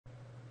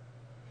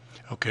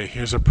Okay,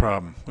 here's a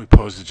problem. We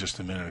posed it just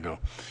a minute ago.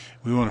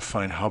 We want to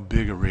find how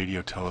big a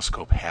radio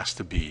telescope has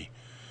to be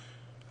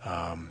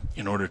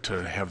in order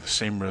to have the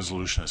same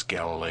resolution as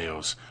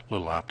Galileo's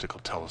little optical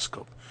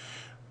telescope.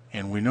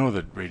 And we know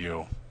that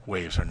radio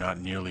waves are not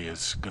nearly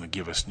as going to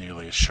give us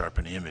nearly as sharp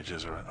an image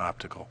as an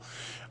optical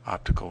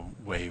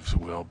waves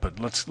will. But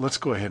let's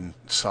go ahead and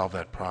solve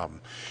that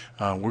problem.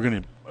 We're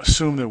going to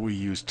assume that we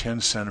use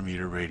 10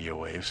 centimeter radio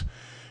waves.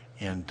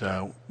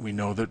 And we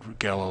know that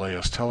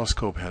Galileo's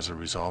telescope has a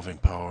resolving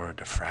power, a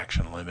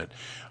diffraction limit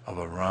of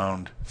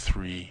around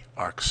 3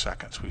 arc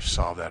seconds. We've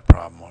solved that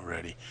problem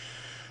already.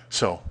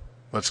 So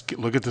let's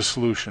look at the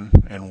solution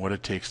and what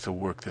it takes to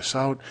work this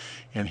out.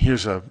 And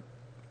here's a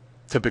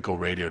typical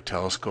radio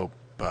telescope,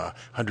 the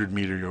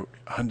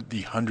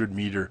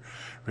 100-meter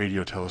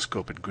radio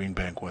telescope at Green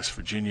Bank, West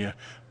Virginia.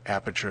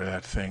 Aperture of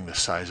that thing, the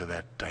size of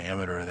that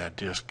diameter of that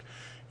disc,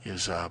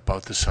 is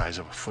about the size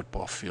of a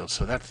football field.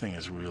 So that thing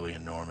is really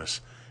enormous.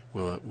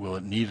 Will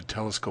it need a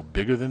telescope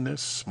bigger than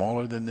this,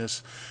 smaller than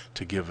this,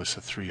 to give us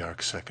a 3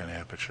 arc second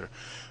aperture?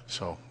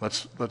 So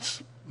let's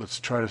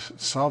try to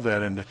solve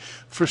that. And the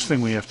first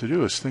thing we have to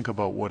do is think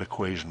about what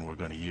equation we're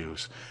going to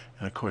use.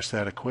 And of course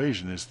that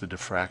equation is the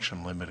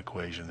diffraction limit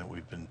equation that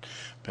we've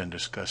been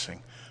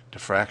discussing.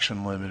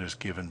 Diffraction limit is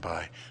given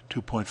by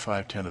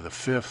 2.5 10 to the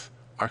 5th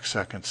arc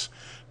seconds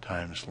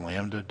times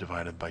lambda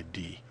divided by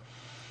d.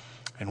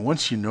 And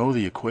once you know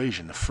the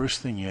equation, the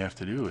first thing you have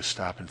to do is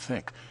stop and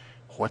think,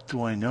 what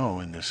do I know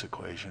in this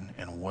equation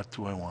and what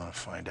do I want to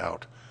find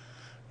out?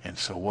 And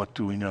so what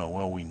do we know?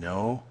 Well, we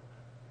know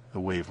the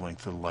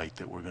wavelength of light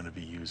that we're going to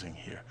be using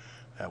here.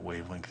 That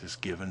wavelength is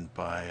given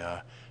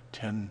by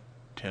 10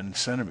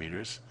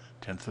 centimeters,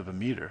 1/10 of a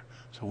meter.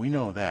 So we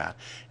know that.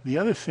 The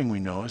other thing we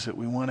know is that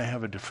we want to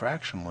have a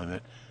diffraction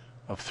limit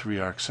of 3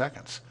 arc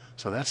seconds.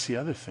 So that's the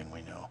other thing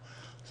we know.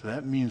 So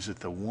that means that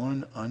the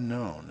one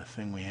unknown, the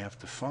thing we have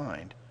to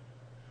find,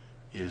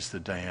 is the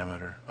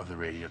diameter of the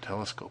radio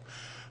telescope.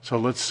 So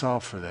let's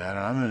solve for that. And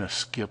I'm going to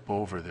skip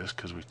over this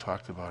because we've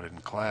talked about it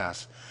in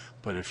class.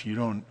 But if you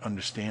don't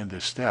understand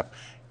this step,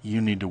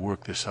 you need to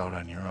work this out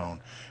on your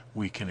own.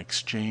 We can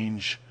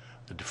exchange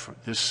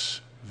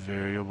this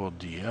variable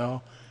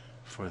dl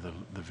for the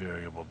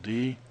variable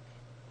d.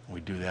 We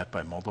do that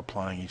by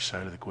multiplying each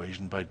side of the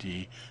equation by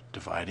d,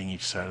 dividing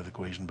each side of the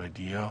equation by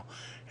dl,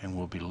 and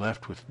we'll be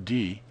left with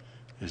d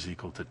is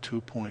equal to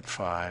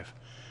 2.5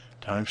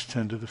 times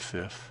 10 to the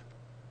 5th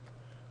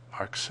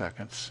arc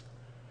seconds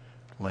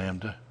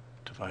lambda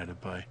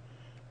divided by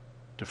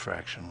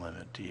diffraction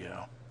limit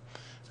dl.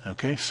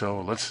 Okay,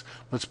 so let's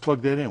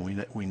plug that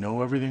in. We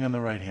know everything on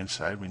the right hand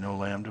side. We know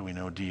lambda, we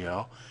know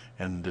dl,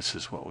 and this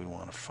is what we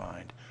want to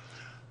find.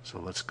 So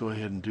let's go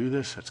ahead and do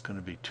this. That's going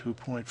to be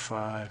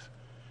 2.5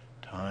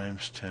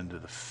 times 10 to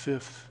the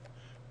 5th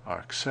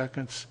arc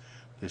seconds.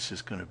 This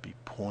is going to be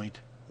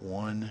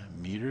 0.1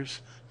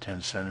 meters.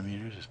 10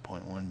 centimeters is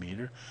 0.1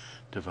 meter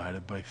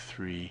divided by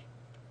 3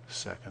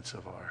 seconds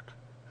of arc.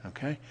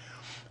 Okay?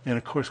 And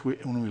of course,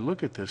 when we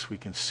look at this, we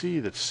can see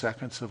that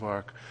seconds of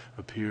arc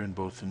appear in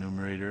both the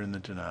numerator and the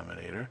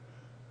denominator.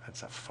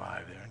 That's a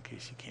 5 there in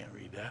case you can't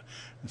read that.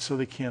 And so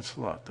they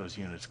cancel out. Those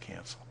units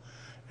cancel.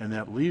 And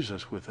that leaves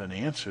us with an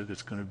answer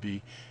that's going to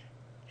be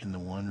in the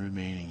one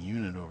remaining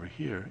unit over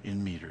here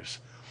in meters.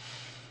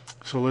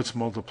 So let's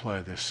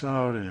multiply this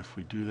out, and if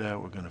we do that,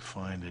 we're going to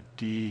find that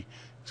d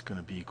is going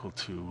to be equal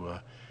to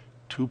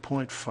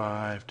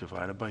 2.5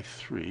 divided by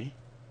 3.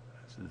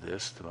 That's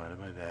this divided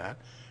by that.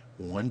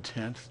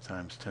 1/10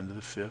 times 10 to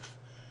the 5th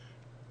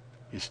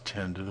is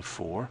 10 to the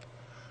 4,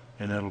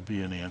 and that'll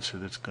be an answer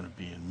that's going to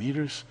be in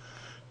meters.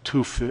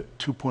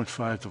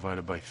 2.5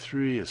 divided by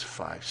 3 is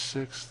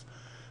 5/6.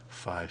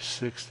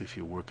 5/6, if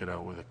you work it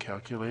out with a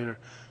calculator,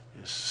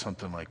 is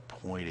something like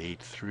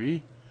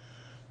 0.83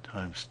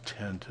 times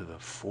 10 to the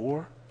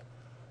 4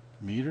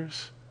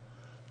 meters.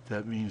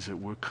 That means that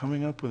we're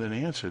coming up with an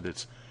answer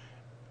that's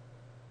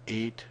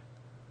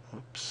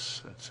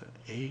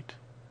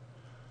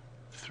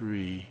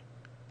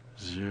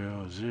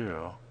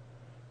 8,300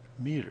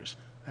 meters.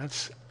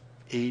 That's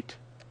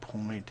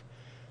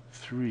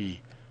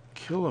 8.3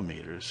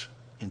 kilometers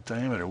in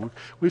diameter.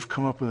 We've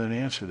come up with an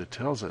answer that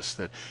tells us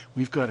that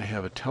we've got to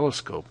have a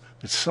telescope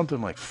that's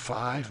something like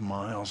 5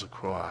 miles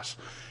across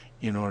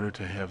in order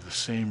to have the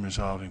same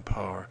resolving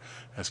power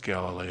as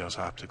Galileo's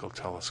optical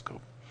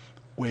telescope.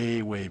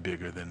 Way, way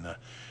bigger than the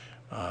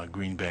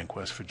Green Bank,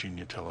 West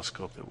Virginia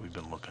telescope that we've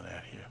been looking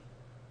at here.